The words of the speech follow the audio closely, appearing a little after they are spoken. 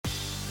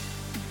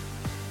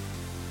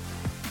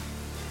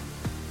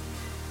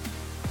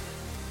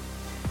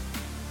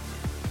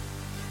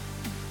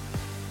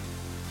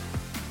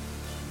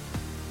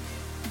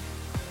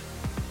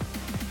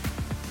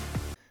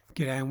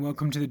G'day and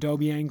welcome to the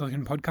Dolby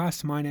Anglican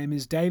Podcast. My name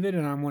is David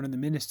and I'm one of the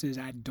ministers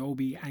at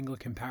Dolby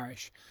Anglican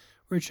Parish.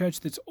 We're a church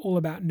that's all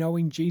about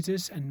knowing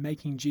Jesus and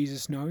making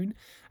Jesus known.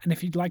 And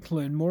if you'd like to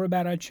learn more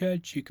about our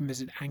church, you can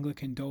visit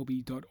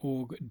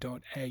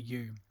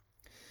anglicandolby.org.au.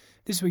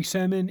 This week's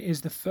sermon is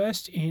the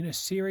first in a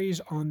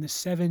series on the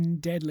 7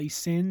 deadly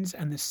sins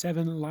and the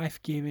 7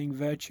 life-giving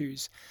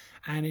virtues.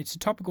 And it's a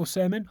topical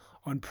sermon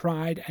on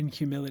pride and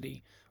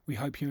humility. We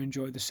hope you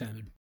enjoy the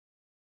sermon.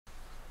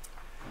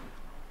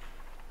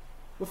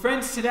 Well,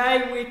 friends,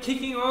 today we're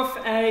kicking off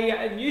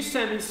a new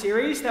sermon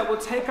series that will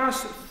take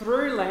us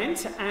through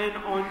Lent and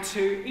on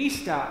to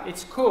Easter.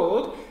 It's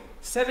called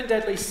 7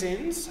 Deadly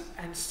Sins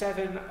and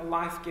 7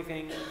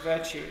 Life-Giving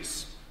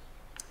Virtues.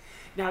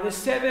 Now, the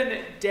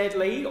 7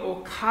 deadly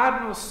or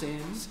cardinal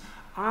sins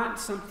aren't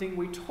something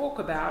we talk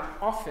about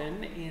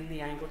often in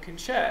the Anglican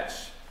Church,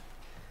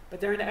 but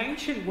they're an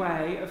ancient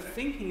way of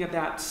thinking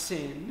about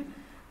sin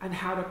and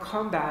how to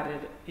combat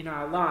it in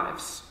our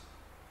lives.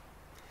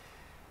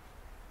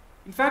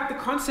 In fact, the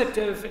concept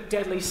of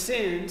deadly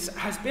sins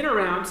has been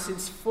around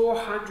since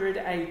 400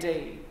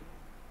 AD.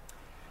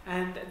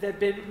 And there have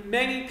been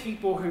many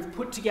people who've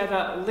put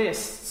together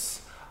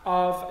lists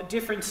of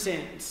different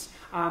sins.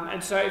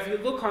 And so if you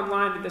look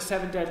online at the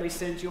 7 deadly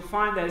sins, you'll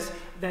find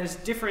there's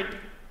different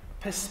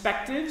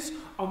perspectives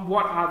on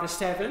what are the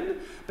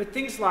 7. But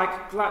things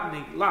like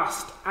gluttony,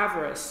 lust,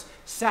 avarice,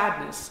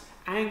 sadness,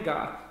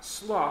 anger,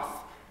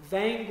 sloth,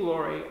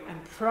 vainglory,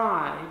 and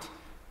pride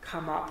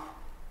come up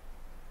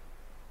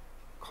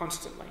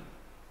constantly.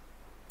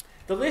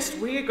 The list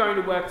we are going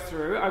to work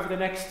through over the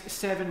next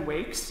 7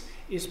 weeks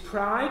is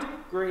pride,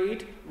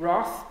 greed,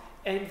 wrath,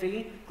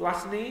 envy,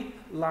 gluttony,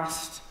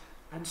 lust,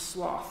 and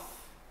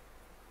sloth.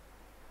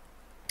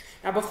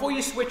 Now, before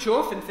you switch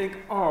off and think,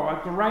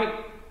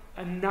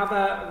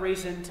 another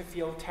reason to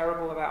feel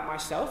terrible about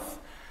myself,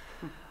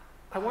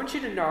 I want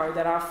you to know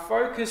that our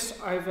focus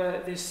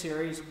over this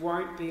series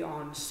won't be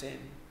on sin.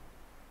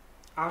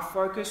 Our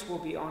focus will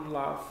be on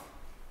love,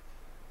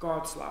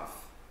 God's love.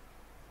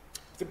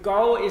 The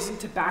goal isn't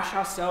to bash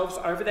ourselves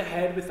over the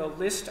head with a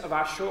list of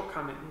our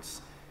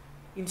shortcomings.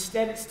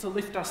 Instead, it's to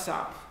lift us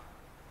up,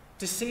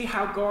 to see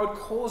how God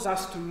calls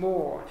us to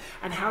more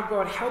and how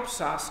God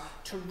helps us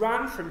to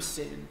run from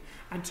sin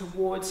and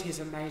towards his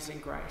amazing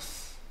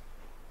grace.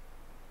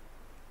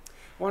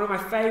 One of my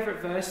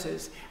favourite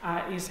verses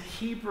is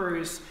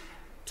Hebrews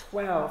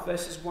 12,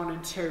 verses 1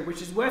 and 2,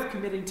 which is worth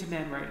committing to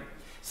memory.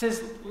 It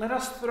says, "Let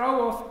us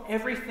throw off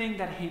everything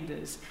that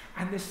hinders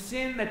and the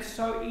sin that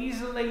so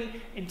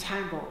easily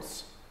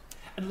entangles,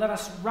 and let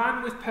us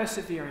run with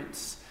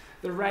perseverance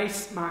the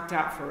race marked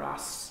out for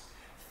us,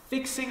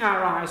 fixing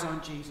our eyes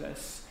on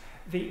Jesus,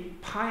 the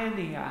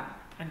pioneer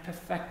and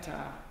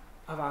perfecter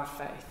of our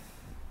faith."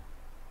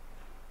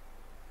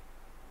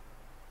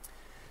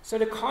 So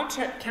to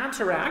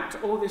counteract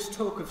all this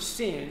talk of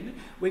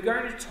sin, we're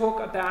going to talk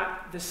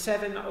about the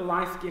 7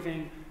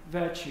 life-giving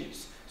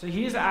virtues. So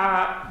here's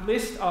our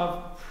list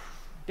of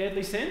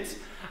deadly sins,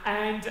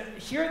 and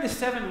here are the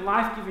 7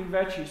 life-giving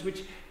virtues,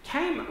 which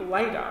came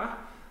later,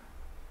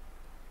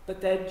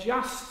 but they're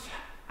just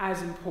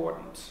as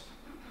important.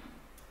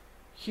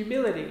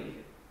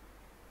 Humility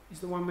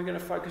is the one we're going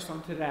to focus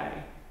on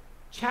today.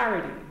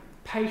 Charity,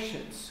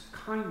 patience,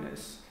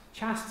 kindness,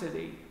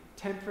 chastity,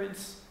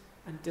 temperance,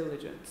 and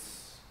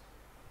diligence.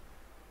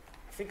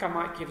 I think I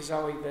might give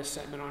Zoe the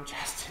sermon on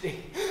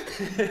chastity.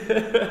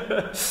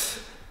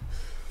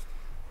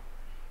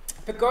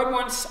 But God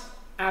wants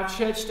our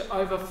church to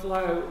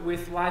overflow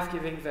with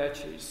life-giving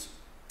virtues.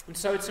 And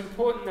so it's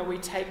important that we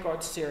take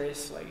God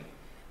seriously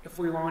if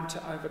we want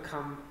to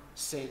overcome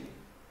sin.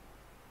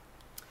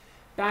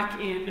 Back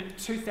in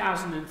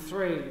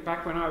 2003,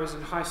 back when I was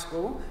in high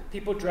school,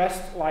 people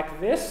dressed like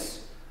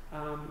this.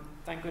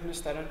 Thank goodness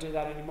they don't do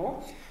that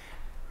anymore.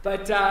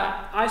 But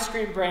ice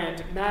cream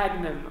brand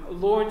Magnum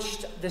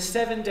launched the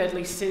 7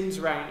 Deadly Sins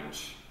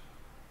range.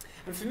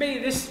 And for me,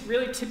 this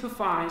really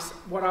typifies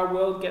what our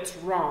world gets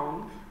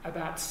wrong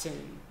about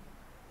sin.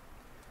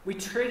 We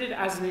treat it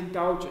as an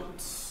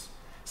indulgence,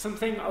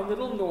 something a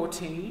little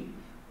naughty,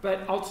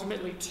 but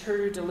ultimately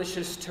too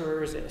delicious to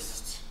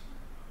resist.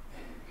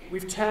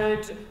 We've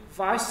turned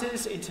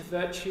vices into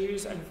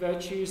virtues and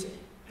virtues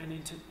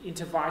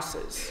into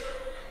vices.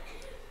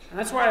 And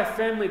that's why I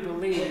firmly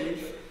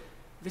believe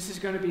this is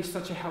going to be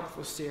such a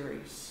helpful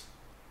series.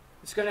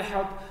 It's going to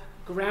help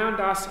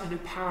ground us and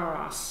empower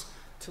us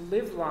to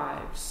live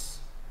lives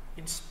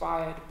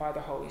inspired by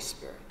the Holy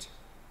Spirit.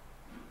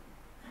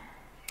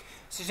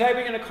 So today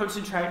we're going to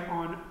concentrate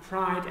on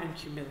pride and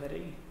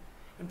humility.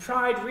 And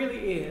pride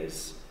really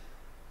is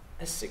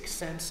a sixth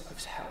sense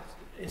of self.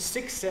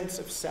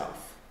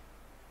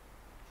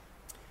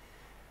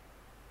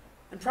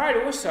 And pride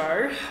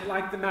also,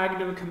 like the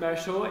Magnum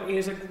commercial,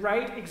 is a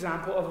great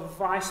example of a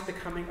vice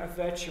becoming a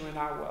virtue in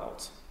our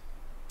world.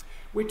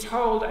 We're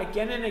told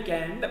again and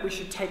again that we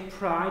should take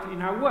pride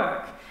in our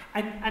work.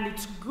 And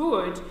it's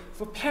good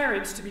for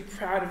parents to be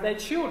proud of their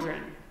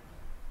children.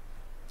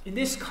 In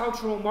this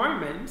cultural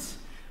moment,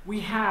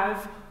 We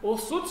have all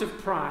sorts of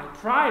pride.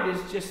 Pride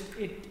is just,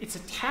 it's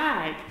a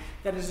tag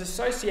that is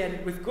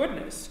associated with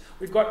goodness.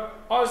 We've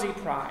got Aussie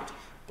pride,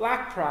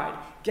 black pride,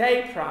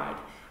 gay pride,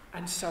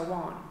 and so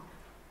on.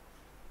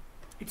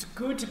 It's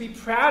good to be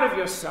proud of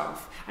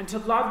yourself and to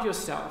love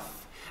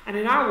yourself. And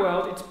in our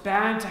world, it's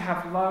bad to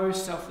have low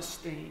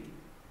self-esteem.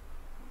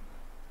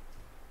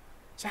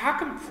 So how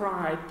can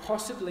pride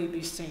possibly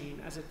be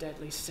seen as a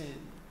deadly sin?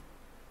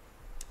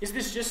 Is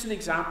this just an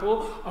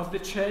example of the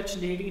church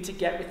needing to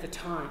get with the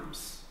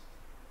times?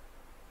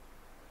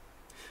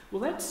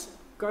 Well, let's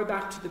go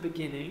back to the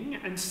beginning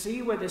and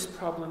see where this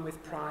problem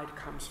with pride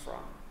comes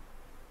from.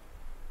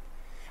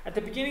 At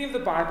the beginning of the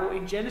Bible,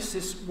 in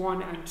Genesis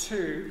 1 and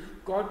 2,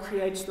 God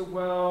creates the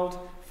world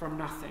from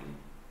nothing.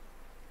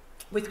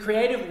 With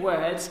creative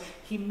words,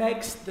 he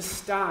makes the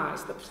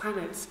stars, the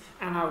planets,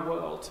 and our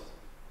world.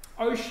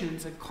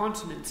 Oceans and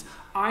continents,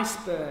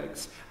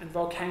 icebergs and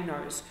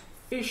volcanoes,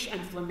 fish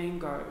and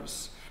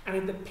flamingos. And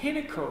in the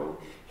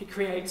pinnacle, he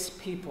creates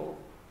people,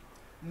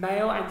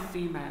 male and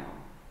female.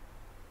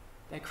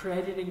 They're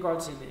created in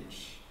God's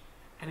image,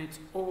 and it's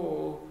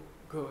all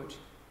good.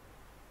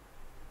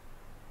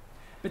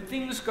 But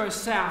things go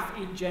south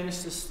in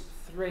Genesis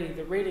 3,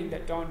 the reading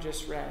that Don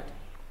just read.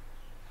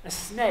 A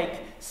snake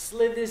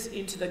slithers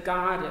into the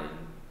garden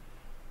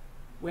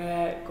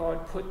where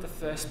God put the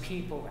first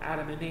people,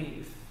 Adam and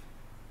Eve.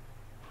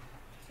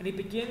 And he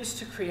begins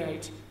to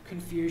create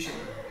confusion.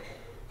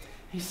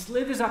 He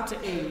slithers up to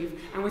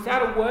Eve, and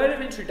without a word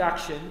of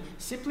introduction,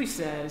 simply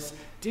says,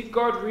 "Did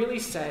God really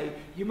say,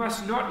 you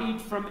must not eat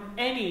from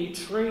any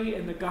tree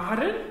in the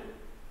garden?"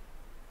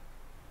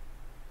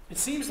 It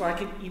seems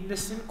like an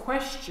innocent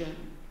question,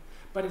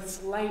 but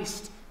it's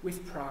laced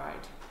with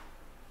pride.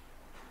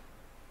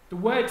 The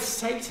word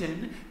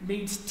Satan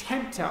means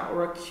tempter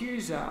or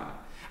accuser.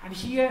 And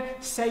here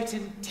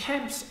Satan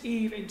tempts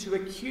Eve into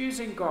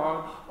accusing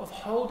God of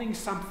holding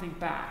something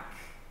back.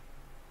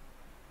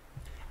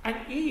 And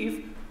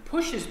Eve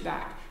pushes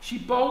back. She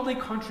boldly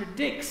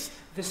contradicts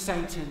the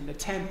Satan, the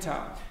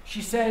tempter.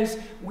 She says,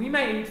 "We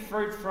may eat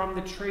fruit from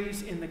the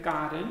trees in the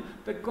garden,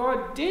 but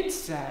God did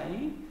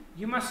say,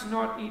 you must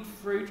not eat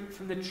fruit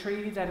from the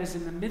tree that is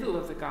in the middle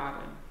of the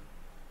garden,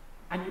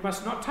 and you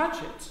must not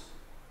touch it,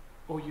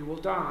 or you will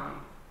die."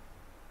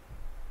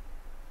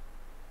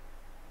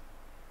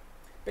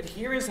 But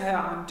here is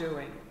her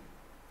undoing.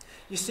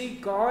 You see,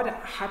 God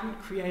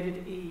hadn't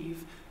created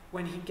Eve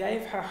when he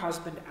gave her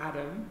husband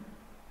Adam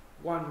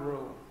one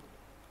rule.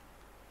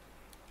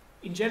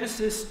 In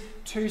Genesis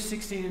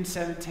 2:16 and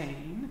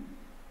 17,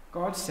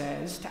 God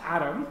says to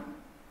Adam,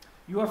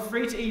 "You are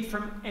free to eat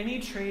from any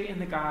tree in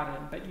the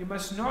garden, but you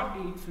must not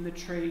eat from the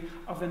tree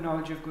of the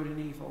knowledge of good and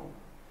evil.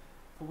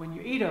 For when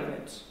you eat of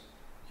it,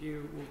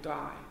 you will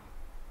die."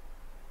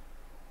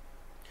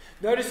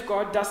 Notice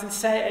God doesn't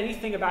say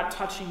anything about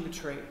touching the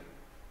tree.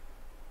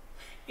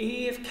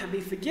 Eve can be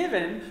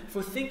forgiven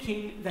for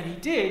thinking that he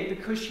did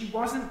because she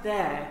wasn't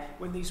there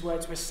when these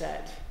words were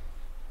said.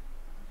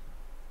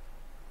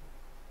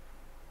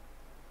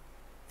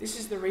 This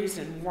is the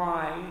reason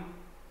why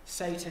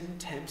Satan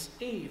tempts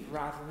Eve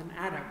rather than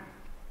Adam.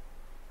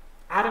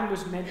 Adam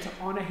was meant to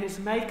honor his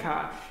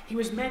maker. He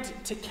was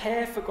meant to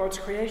care for God's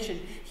creation.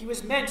 He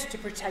was meant to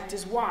protect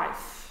his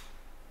wife.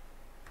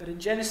 But in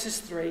Genesis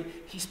 3,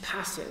 he's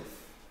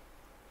passive.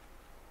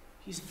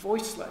 He's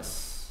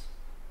voiceless.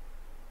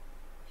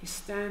 He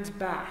stands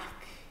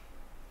back.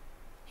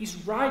 He's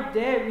right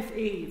there with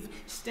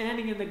Eve,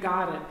 standing in the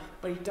garden,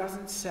 but he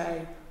doesn't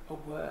say a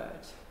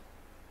word.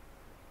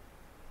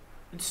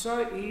 And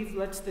so Eve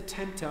lets the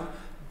tempter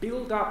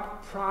build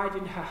up pride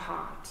in her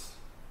heart.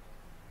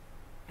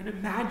 And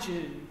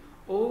imagine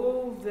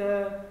all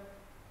the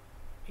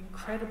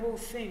incredible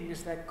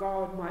things that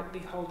God might be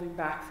holding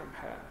back from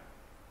her.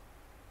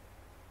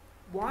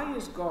 Why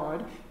is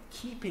God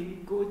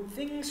keeping good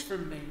things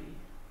from me?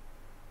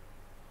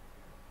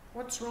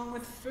 What's wrong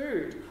with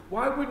food?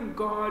 Why wouldn't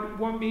God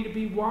want me to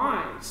be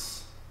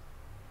wise?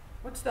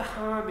 What's the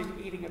harm in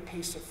eating a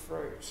piece of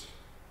fruit?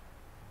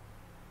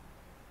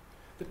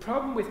 The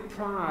problem with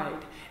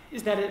pride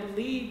is that it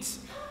leads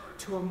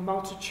to a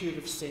multitude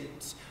of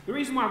sins. The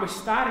reason why we're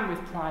starting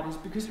with pride is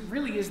because it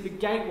really is the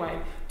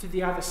gateway to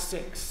the other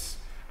six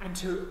and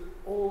to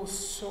all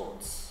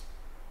sorts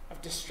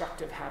of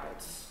destructive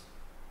habits.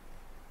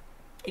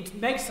 It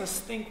makes us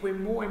think we're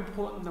more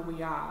important than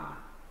we are,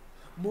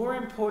 more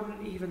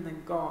important even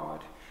than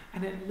God,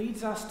 and it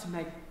leads us to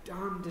make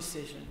dumb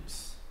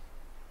decisions.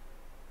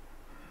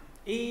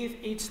 Eve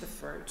eats the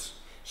fruit.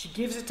 She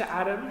gives it to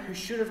Adam, who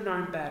should have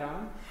known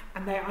better,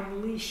 and they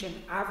unleash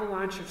an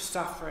avalanche of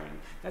suffering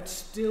that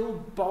still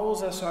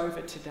bowls us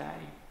over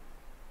today.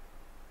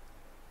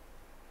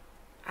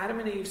 Adam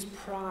and Eve's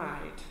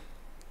pride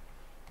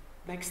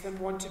makes them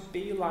want to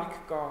be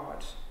like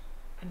God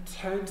and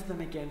turns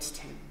them against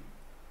him.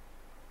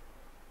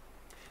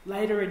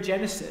 Later in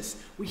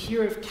Genesis, we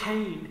hear of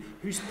Cain,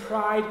 whose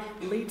pride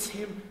leads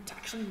him to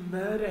actually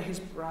murder his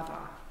brother.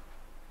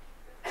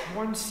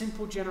 One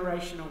simple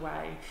generation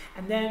away.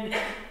 And then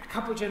a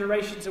couple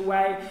generations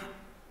away,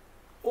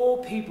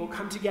 all people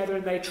come together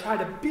and they try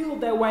to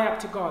build their way up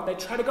to God. They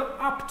try to go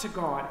up to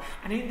God.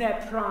 And in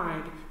their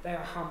pride, they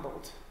are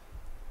humbled.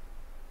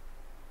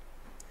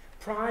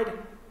 Pride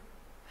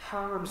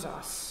harms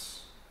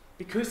us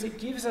because it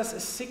gives us a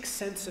sick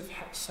sense of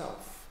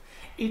self.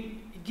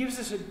 It gives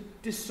us a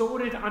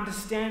disordered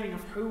understanding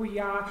of who we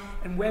are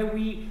and where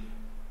we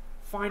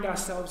find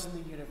ourselves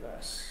in the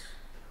universe.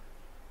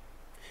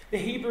 The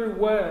Hebrew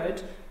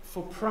word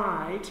for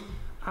pride,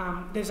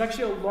 there's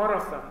actually a lot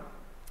of them,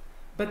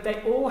 but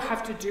they all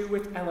have to do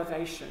with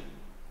elevation.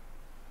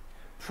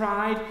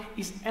 Pride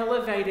is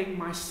elevating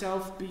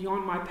myself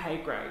beyond my pay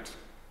grade.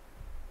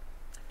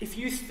 If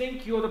you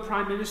think you're the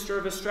Prime Minister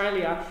of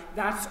Australia,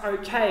 that's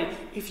okay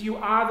if you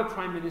are the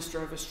Prime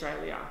Minister of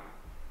Australia.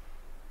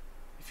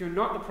 If you're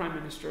not the Prime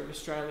Minister of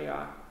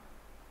Australia,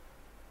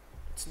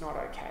 it's not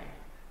okay.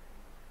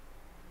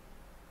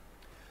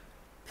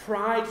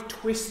 Pride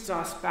twists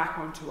us back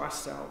onto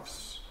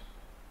ourselves.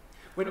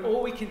 When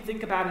all we can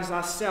think about is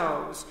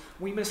ourselves,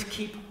 we must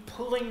keep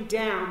pulling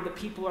down the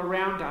people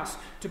around us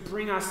to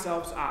bring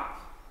ourselves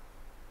up.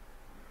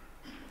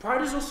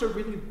 Pride is also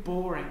really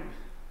boring.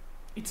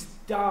 It's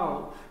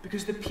dull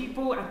because the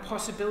people and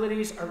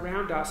possibilities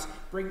around us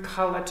bring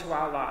colour to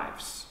our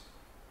lives.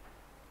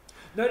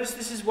 Notice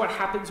this is what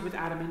happens with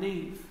Adam and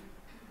Eve.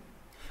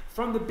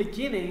 From the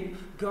beginning,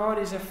 God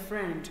is a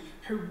friend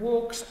who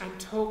walks and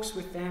talks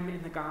with them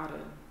in the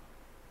garden.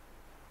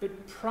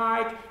 But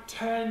pride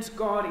turns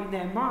God in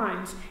their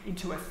minds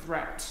into a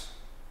threat.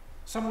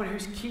 Someone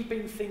who's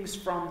keeping things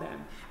from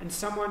them and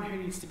someone who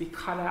needs to be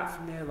cut out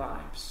from their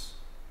lives.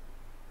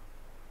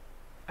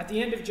 At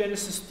the end of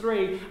Genesis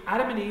 3,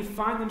 Adam and Eve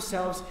find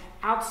themselves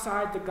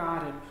outside the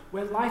garden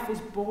where life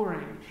is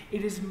boring,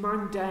 it is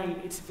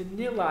mundane, it's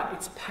vanilla,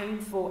 it's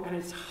painful, and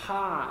it's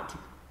hard.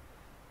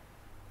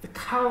 The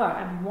colour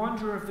and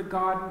wonder of the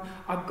garden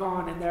are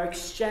gone and they're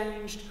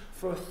exchanged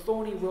for a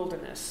thorny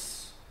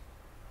wilderness.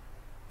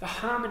 The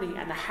harmony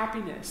and the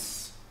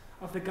happiness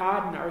of the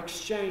garden are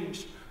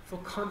exchanged for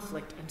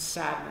conflict and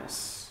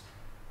sadness.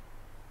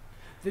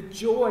 The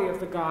joy of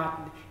the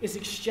garden is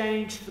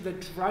exchanged for the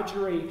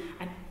drudgery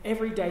and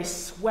everyday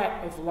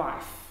sweat of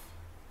life.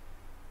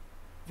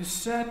 The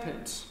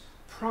serpent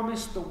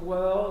promised the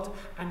world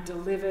and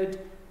delivered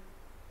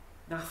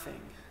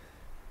nothing.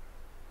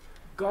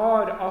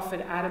 God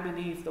offered Adam and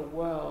Eve the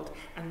world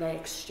and they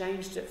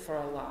exchanged it for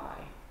a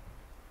lie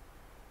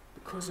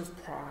because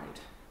of pride.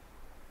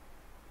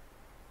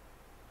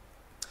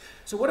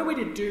 So what are we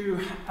to do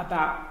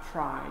about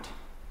pride?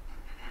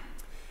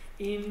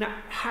 In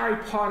Harry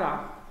Potter,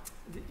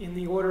 in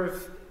the Order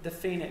of the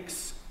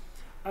Phoenix,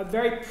 a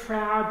very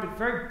proud but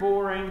very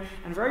boring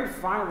and very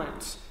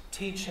violent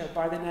teacher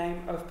by the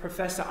name of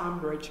Professor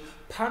Umbridge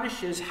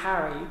punishes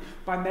Harry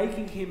by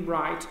making him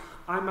write,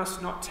 "I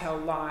must not tell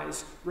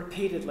lies,"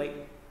 repeatedly.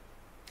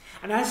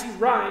 And as he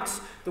writes,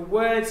 the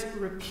words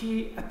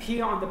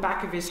appear on the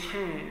back of his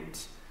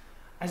hand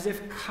as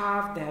if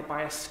carved there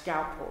by a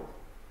scalpel.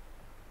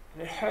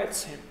 And it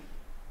hurts him.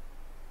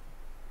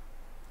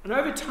 And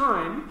over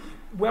time,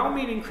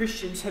 well-meaning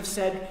Christians have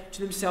said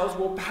to themselves,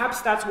 well,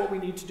 perhaps that's what we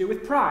need to do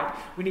with pride.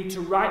 We need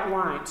to write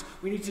lines.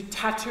 We need to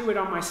tattoo it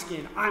on my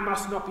skin. I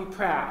must not be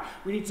proud.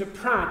 We need to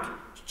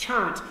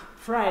chant,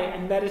 pray,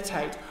 and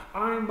meditate.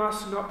 I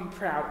must not be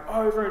proud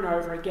over and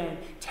over again,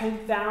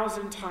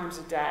 10,000 times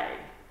a day.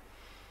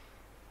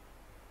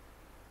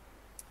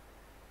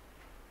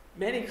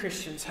 Many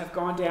Christians have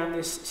gone down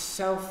this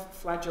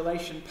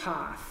self-flagellation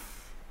path.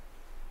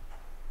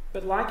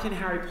 But like in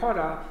Harry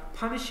Potter,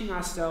 punishing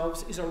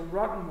ourselves is a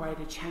rotten way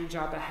to change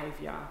our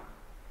behaviour,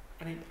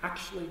 and it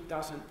actually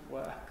doesn't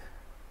work.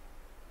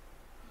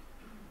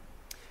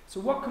 So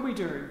what can we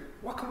do?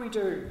 What can we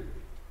do?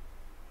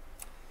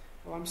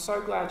 Well, I'm so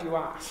glad you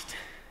asked.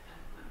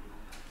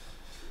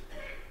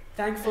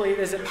 Thankfully,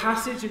 there's a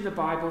passage in the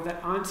Bible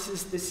that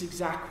answers this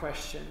exact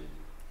question,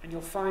 and you'll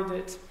find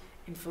it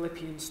in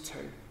Philippians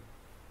 2.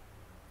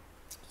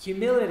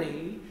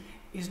 Humility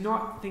is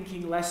not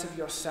thinking less of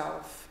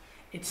yourself.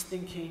 It's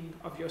thinking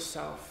of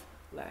yourself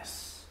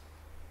less.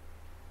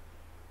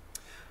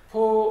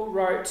 Paul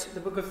wrote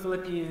the book of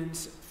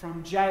Philippians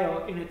from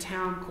jail in a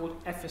town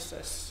called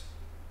Ephesus.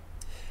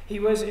 He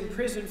was in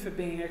prison for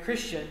being a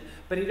Christian,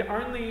 but he'd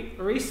only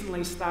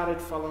recently started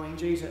following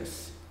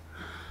Jesus.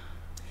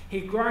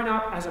 He'd grown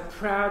up as a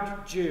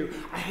proud Jew,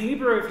 a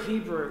Hebrew of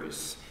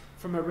Hebrews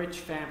from a rich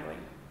family.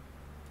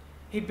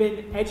 He'd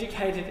been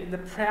educated in the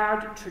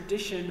proud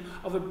tradition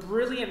of a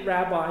brilliant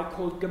rabbi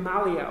called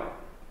Gamaliel.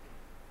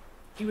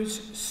 He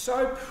was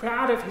so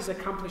proud of his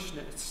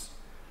accomplishments,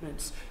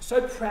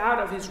 so proud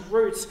of his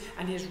roots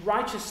and his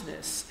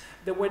righteousness,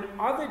 that when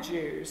other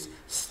Jews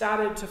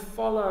started to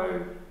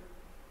follow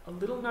a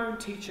little-known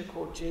teacher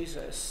called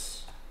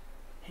Jesus,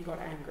 he got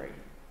angry,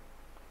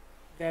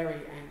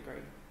 very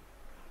angry.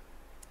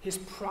 His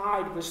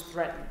pride was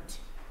threatened,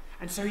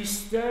 and so he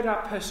stirred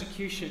up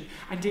persecution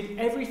and did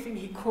everything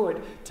he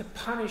could to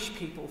punish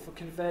people for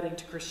converting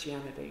to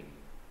Christianity.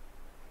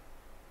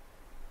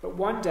 But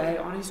one day,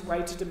 on his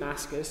way to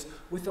Damascus,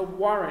 with a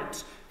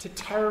warrant to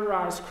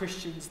terrorize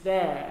Christians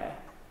there,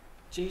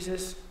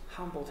 Jesus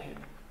humbled him.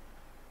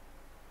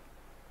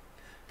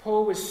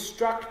 Paul was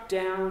struck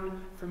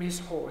down from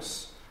his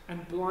horse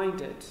and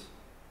blinded,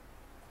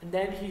 and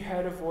then he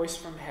heard a voice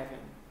from heaven.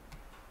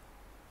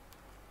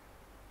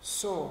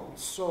 "Saul,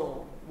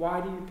 Saul,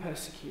 why do you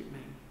persecute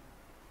me?"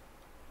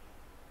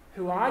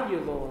 "Who are you,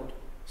 Lord?"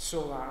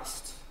 Saul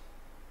asked.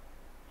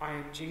 "I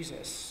am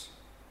Jesus,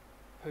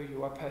 who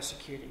you are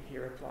persecuting," he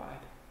replied.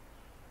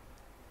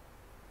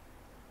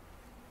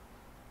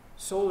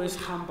 Saul is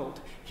humbled.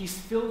 He's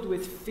filled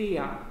with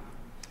fear.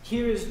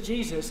 Here is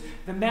Jesus,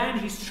 the man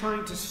he's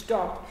trying to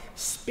stop,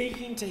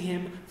 speaking to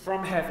him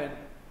from heaven.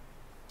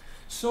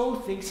 Saul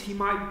thinks he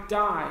might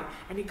die,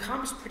 and he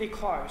comes pretty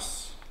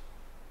close.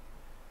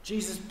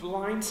 Jesus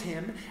blinds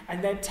him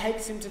and then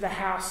takes him to the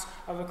house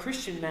of a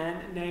Christian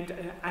man named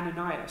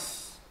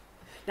Ananias.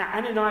 Now,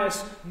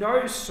 Ananias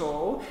knows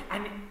Saul,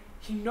 and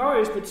he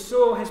knows that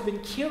Saul has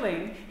been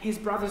killing his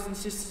brothers and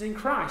sisters in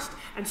Christ.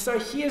 And so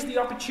here's the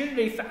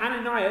opportunity for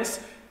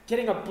Ananias,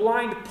 getting a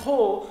blind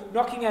Paul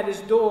knocking at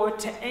his door,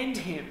 to end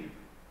him.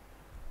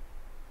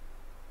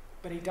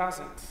 But he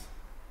doesn't.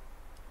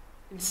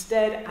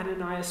 Instead,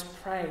 Ananias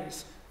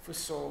prays for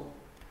Saul.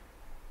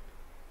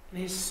 And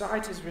his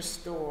sight is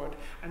restored,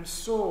 and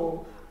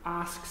Saul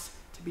asks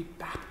to be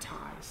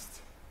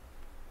baptized.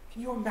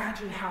 Can you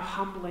imagine how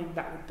humbling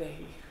that would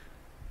be?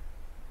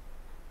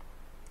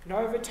 And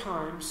over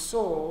time,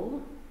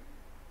 Saul,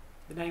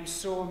 the name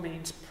Saul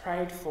means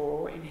prayed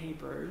for in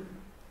Hebrew,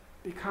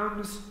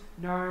 becomes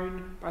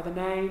known by the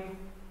name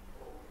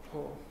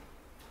Paul.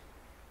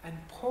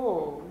 And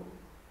Paul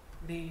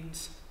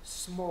means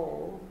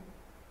small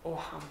or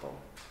humble.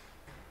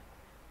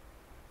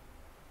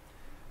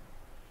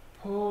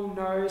 Paul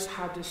knows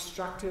how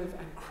destructive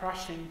and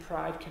crushing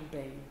pride can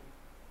be.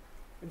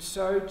 And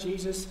so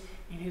Jesus,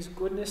 in his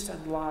goodness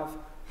and love,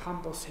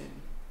 humbles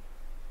him.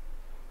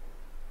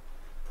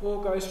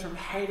 Paul goes from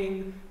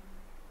hating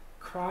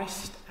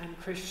Christ and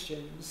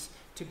Christians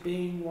to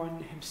being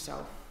one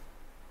himself.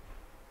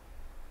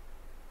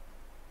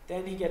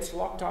 Then he gets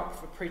locked up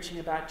for preaching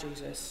about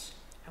Jesus.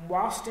 And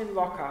whilst in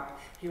lockup,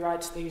 he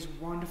writes these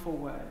wonderful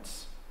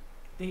words.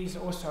 These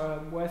also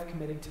are worth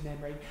committing to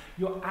memory.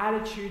 "Your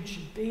attitude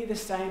should be the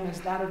same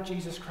as that of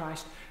Jesus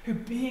Christ, who,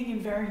 being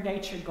in very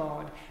nature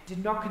God,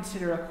 did not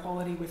consider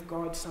equality with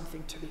God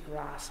something to be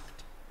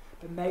grasped,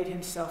 but made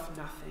himself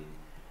nothing."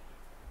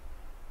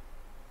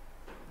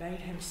 Made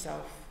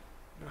himself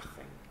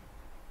nothing.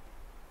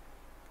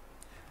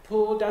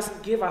 Paul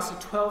doesn't give us a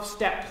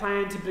 12-step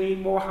plan to be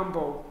more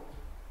humble.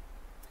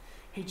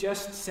 He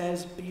just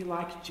says, be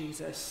like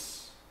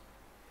Jesus.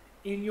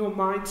 In your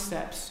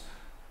mindsets,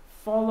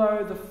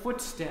 follow the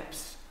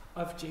footsteps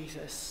of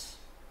Jesus.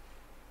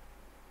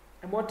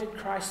 And what did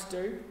Christ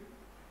do?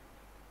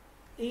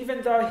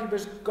 Even though he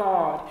was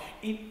God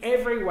in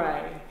every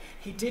way,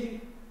 he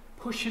didn't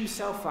push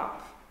himself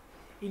up.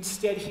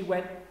 Instead, he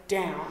went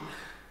down.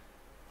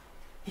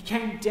 He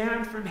came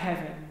down from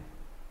heaven,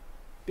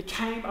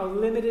 became a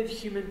limited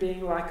human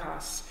being like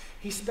us.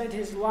 He spent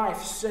his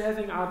life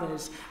serving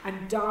others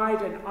and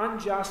died an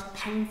unjust,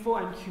 painful,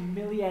 and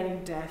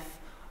humiliating death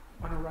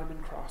on a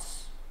Roman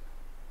cross.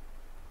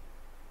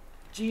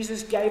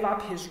 Jesus gave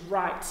up his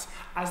rights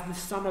as the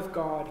Son of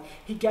God.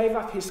 He gave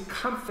up his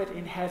comfort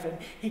in heaven.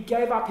 He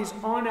gave up his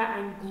honor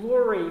and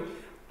glory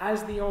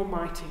as the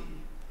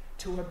Almighty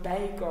to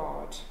obey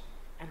God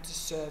and to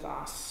serve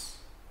us.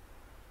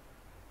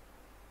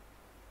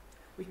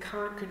 We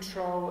can't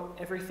control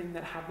everything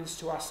that happens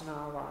to us in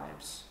our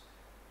lives,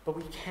 but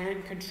we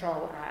can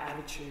control our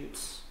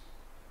attitudes.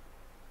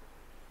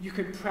 You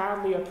can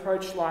proudly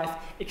approach life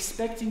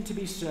expecting to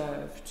be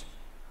served,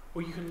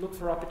 or you can look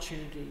for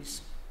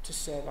opportunities to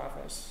serve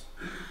others.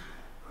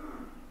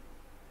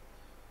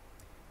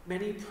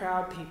 Many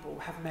proud people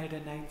have made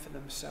a name for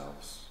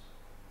themselves,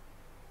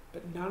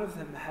 but none of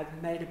them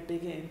have made a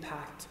bigger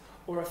impact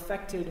or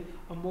affected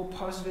a more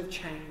positive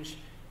change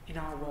in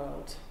our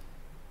world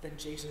than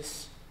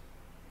Jesus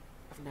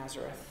of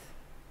Nazareth.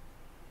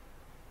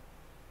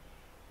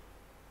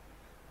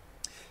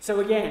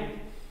 So again,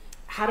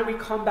 how do we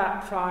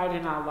combat pride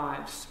in our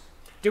lives?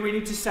 Do we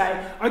need to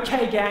say,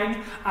 okay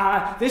gang,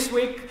 this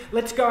week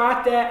let's go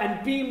out there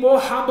and be more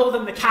humble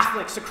than the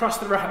Catholics across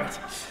the road?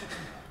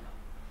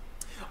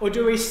 Or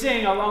do we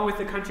sing along with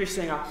the country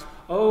singer,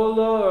 "Oh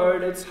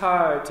Lord, it's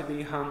hard to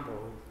be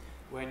humble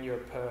when you're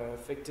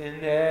perfect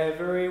in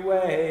every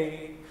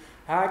way.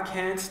 I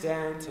can't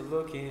stand to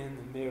look in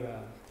the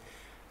mirror,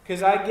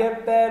 'cause I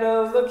get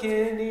better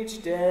looking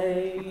each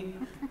day.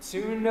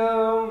 To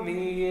know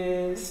me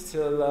is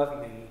to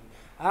love me.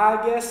 I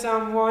guess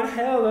I'm one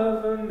hell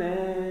of a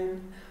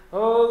man.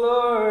 Oh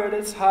Lord,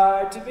 it's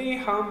hard to be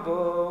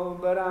humble,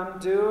 but I'm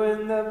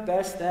doing the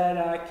best that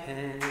I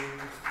can."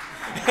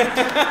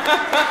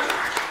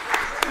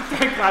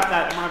 Don't clap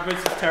that, my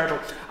voice is terrible.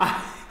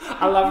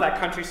 I love that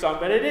country song,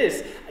 but it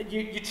is.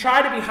 You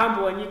try to be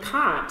humble and you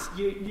can't.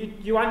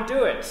 You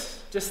undo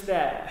it just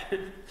there.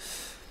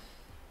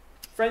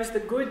 Friends, the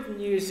good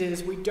news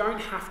is we don't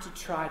have to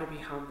try to be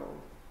humble.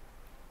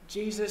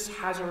 Jesus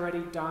has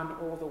already done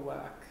all the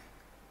work.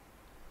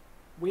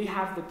 we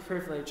have the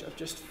privilege of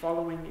just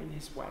following in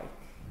his way.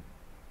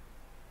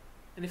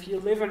 And if you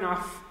live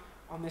enough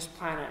on this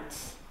planet,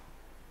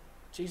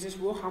 Jesus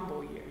will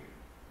humble you.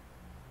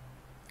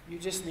 You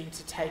just need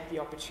to take the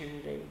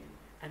opportunity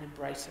and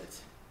embrace it.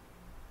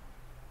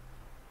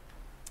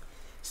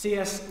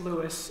 C.S.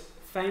 Lewis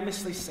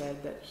famously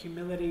said that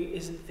humility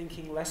isn't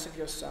thinking less of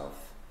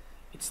yourself,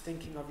 it's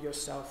thinking of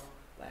yourself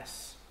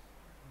less.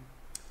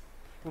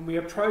 When we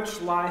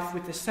approach life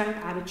with the same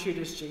attitude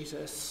as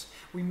Jesus,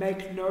 we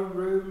make no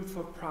room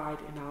for pride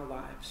in our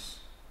lives.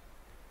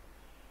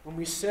 When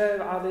we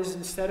serve others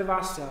instead of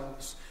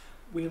ourselves,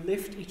 we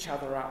lift each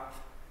other up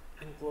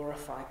and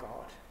glorify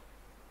God.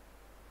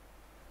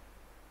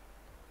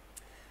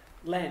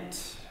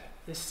 Lent,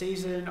 the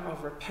season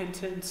of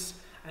repentance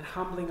and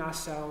humbling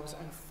ourselves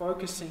and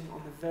focusing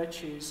on the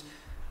virtues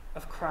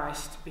of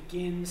Christ,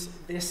 begins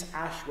this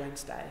Ash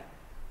Wednesday.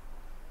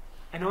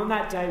 And on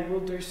that day, we'll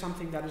do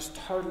something that is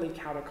totally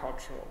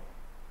countercultural.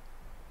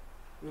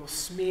 We'll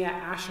smear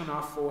ash on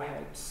our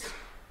foreheads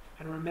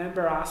and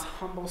remember our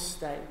humble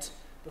state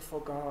before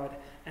God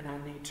and our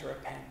need to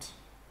repent.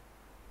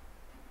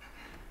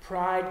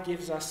 Pride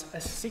gives us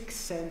a sick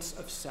sense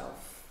of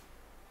self,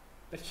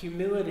 but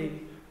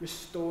humility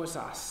restores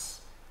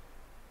us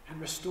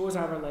and restores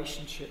our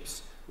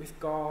relationships with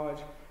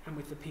God and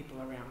with the people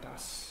around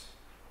us.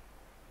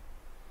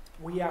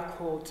 We are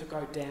called to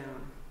go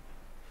down.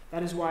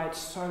 That is why it's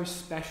so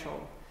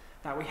special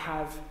that we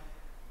have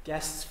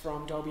guests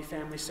from Dolby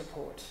Family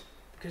Support,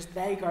 because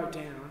they go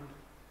down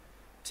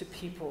to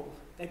people,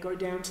 they go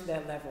down to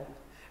their level,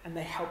 and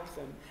they help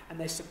them, and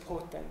they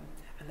support them,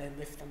 and they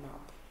lift them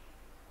up.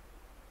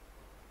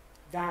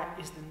 That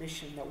is the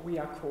mission that we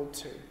are called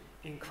to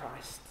in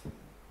Christ.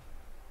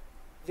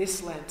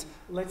 This Lent,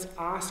 let's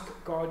ask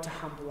God to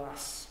humble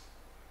us,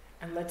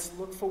 and let's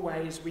look for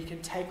ways we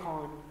can take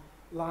on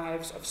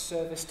lives of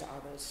service to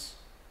others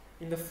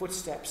in the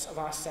footsteps of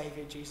our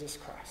Saviour, Jesus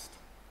Christ.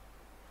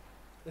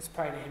 Let's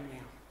pray to him now.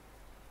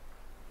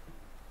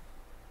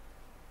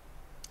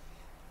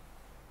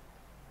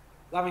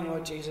 Loving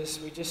Lord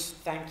Jesus, we just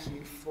thank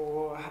you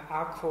for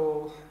our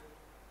call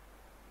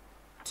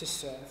to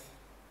serve.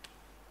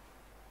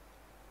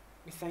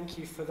 We thank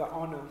you for the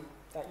honour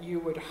that you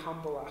would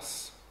humble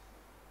us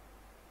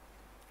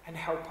and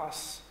help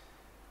us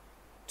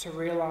to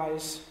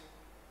realise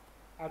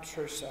our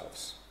true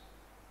selves.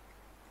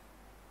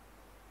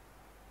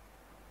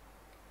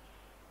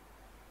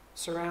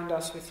 Surround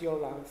us with your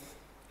love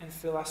and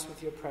fill us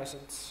with your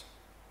presence,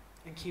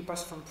 and keep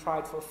us from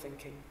prideful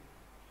thinking.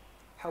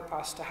 Help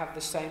us to have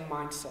the same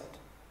mindset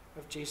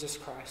of Jesus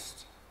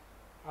Christ,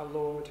 our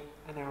Lord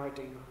and our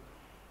Redeemer.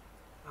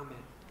 Amen.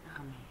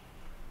 Amen.